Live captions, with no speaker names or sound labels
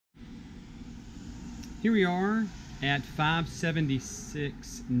Here we are at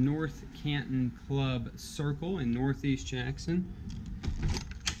 576 North Canton Club Circle in Northeast Jackson.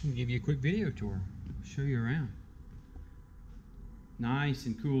 I'll give you a quick video tour, show you around. Nice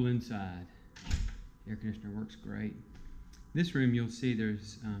and cool inside. Air conditioner works great. This room you'll see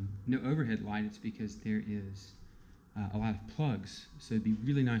there's no overhead light. It's because there is a lot of plugs. So it'd be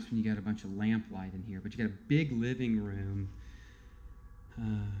really nice when you got a bunch of lamp light in here. But you got a big living room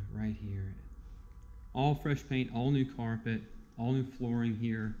right here. All fresh paint, all new carpet, all new flooring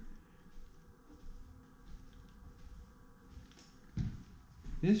here.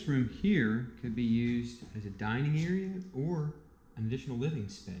 This room here could be used as a dining area or an additional living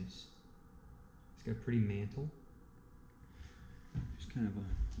space. It's got a pretty mantle. Just kind of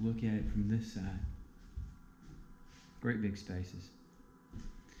a look at it from this side. Great big spaces.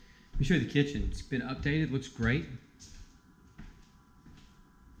 Let me show you the kitchen. It's been updated, looks great.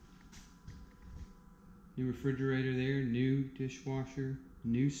 New refrigerator there, new dishwasher,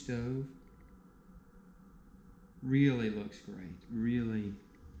 new stove. Really looks great. Really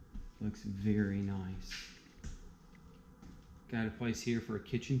looks very nice. Got a place here for a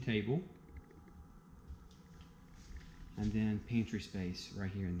kitchen table. And then pantry space right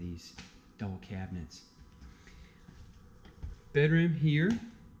here in these double cabinets. Bedroom here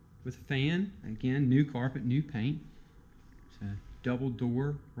with a fan. Again, new carpet, new paint. It's a double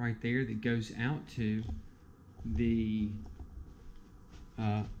door right there that goes out to the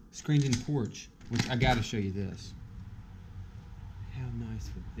screened-in porch, which I got to show you this. How nice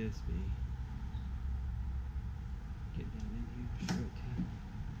would this be? Get down in here, show it to you.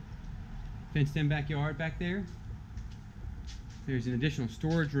 Fenced-in backyard back there. There's an additional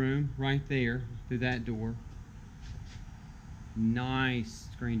storage room right there through that door. Nice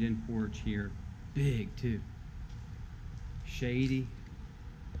screened-in porch here. Big too. Shady.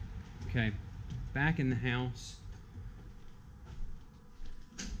 Okay, back in the house.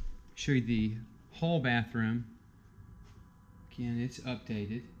 Show you the hall bathroom. Again, it's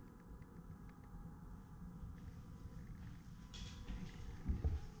updated.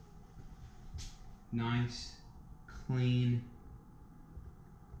 Nice, clean.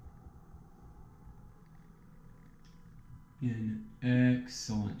 In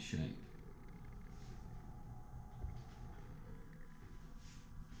excellent shape.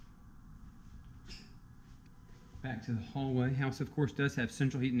 Back to the hallway. House, of course, does have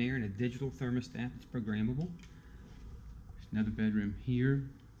central heat and air and a digital thermostat. It's programmable. There's another bedroom here.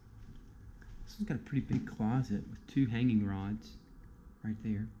 This one's got a pretty big closet with 2 hanging rods right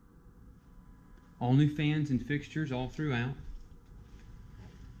there. All new fans and fixtures all throughout.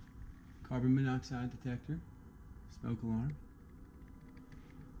 Carbon monoxide detector. Smoke alarm.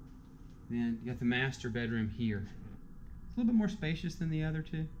 Then you got the master bedroom here. It's a little bit more spacious than the other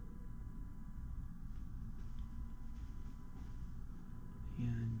two.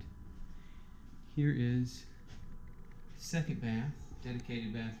 And here is second bath,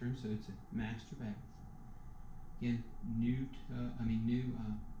 dedicated bathroom, so it's a master bath. Again, new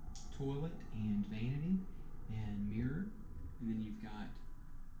toilet and vanity and mirror, and then you've got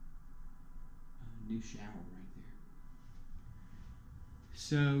a new shower right there.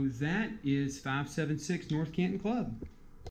 So that is 576 North Canton Club.